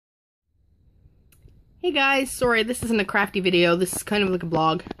Hey guys, sorry, this isn't a crafty video. This is kind of like a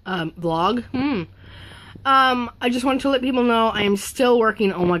blog. Vlog? I just wanted to let people know I am still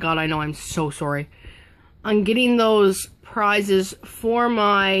working. Oh my god, I know, I'm so sorry. On getting those prizes for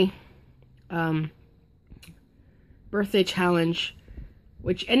my, birthday challenge,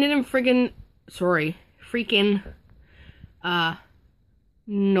 which ended in freaking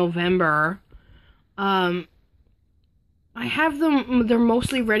November. I have them, they're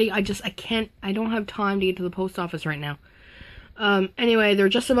mostly ready. I don't have time to get to the post office right now. Anyway, they're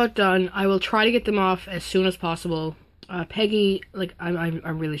just about done. I will try to get them off as soon as possible. Peggy,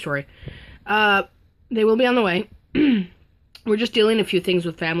 I'm really sorry. They will be on the way. We're just dealing a few things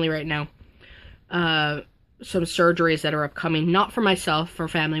with family right now. Some surgeries that are upcoming, not for myself, for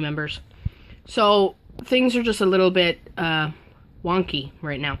family members. So, things are just a little bit, wonky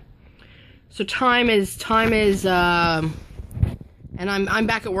right now. So time is, and I'm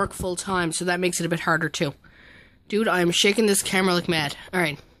back at work full time, so that makes it a bit harder too. Dude, I'm shaking this camera like mad.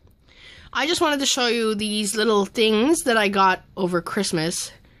 Alright. I just wanted to show you these little things that I got over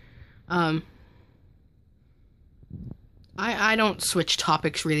Christmas. I don't switch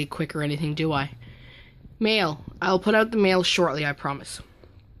topics really quick or anything, do I? Mail. I'll put out the mail shortly, I promise.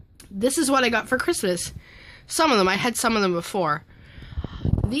 This is what I got for Christmas. Some of them. I had some of them before.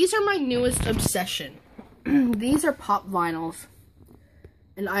 These are my newest obsession. These are pop vinyls.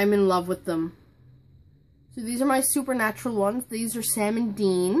 And I'm in love with them. So these are my Supernatural ones. These are Sam and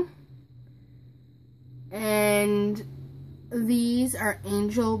Dean. And these are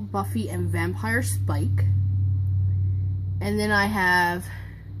Angel, Buffy, and Vampire Spike. And then I have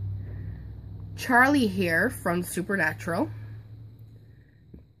Charlie here from Supernatural.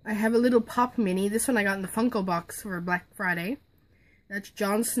 I have a little pop mini. This one I got in the Funko box for Black Friday. That's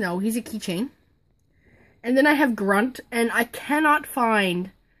Jon Snow. He's a keychain. And then I have Grunt, and I cannot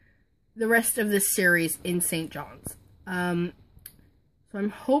find the rest of this series in St. John's. So I'm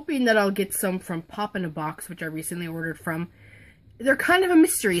hoping that I'll get some from Pop in a Box, which I recently ordered from. They're kind of a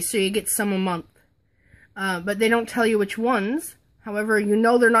mystery, so you get some a month. But they don't tell you which ones. However, you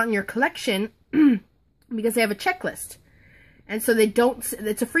know they're not in your collection because they have a checklist. And so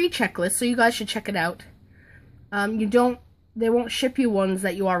it's a free checklist, so you guys should check it out. They won't ship you ones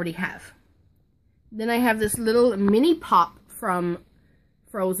that you already have. Then I have this little mini pop from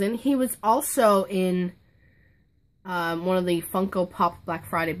Frozen. He was also in one of the Funko Pop Black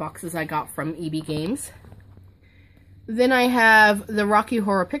Friday boxes I got from EB Games. Then I have the Rocky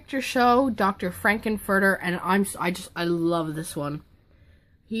Horror Picture Show, Dr. Frankenfurter, and I love this one.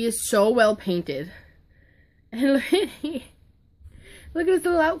 He is so well painted. And look at his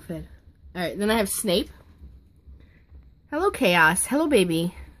little outfit. Alright, then I have Snape. Hello, Chaos. Hello,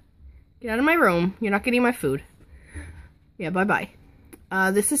 baby. Get out of my room. You're not getting my food. Yeah, bye-bye.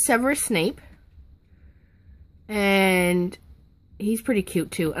 This is Severus Snape. And he's pretty cute,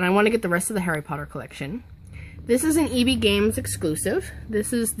 too. And I want to get the rest of the Harry Potter collection. This is an EB Games exclusive.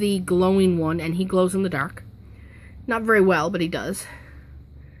 This is the glowing one, and he glows in the dark. Not very well, but he does.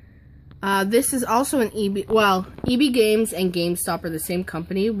 This is also an EB Games and GameStop are the same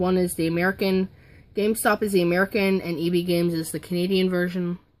company. One is the American... GameStop is the American, and EB Games is the Canadian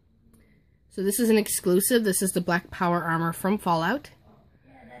version. So this is an exclusive. This is the Black Power Armor from Fallout.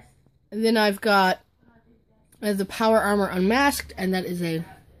 And then I've got the Power Armor Unmasked, and that is a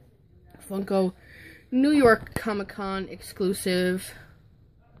Funko New York Comic Con exclusive.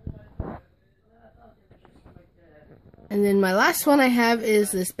 And then my last one I have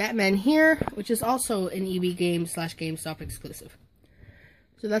is this Batman here, which is also an EB Games / GameStop exclusive.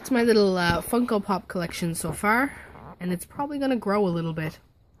 So that's my little Funko Pop collection so far, and it's probably going to grow a little bit.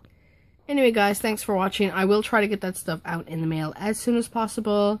 Anyway, guys, thanks for watching. I will try to get that stuff out in the mail as soon as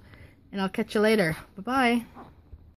possible, and I'll catch you later. Bye-bye.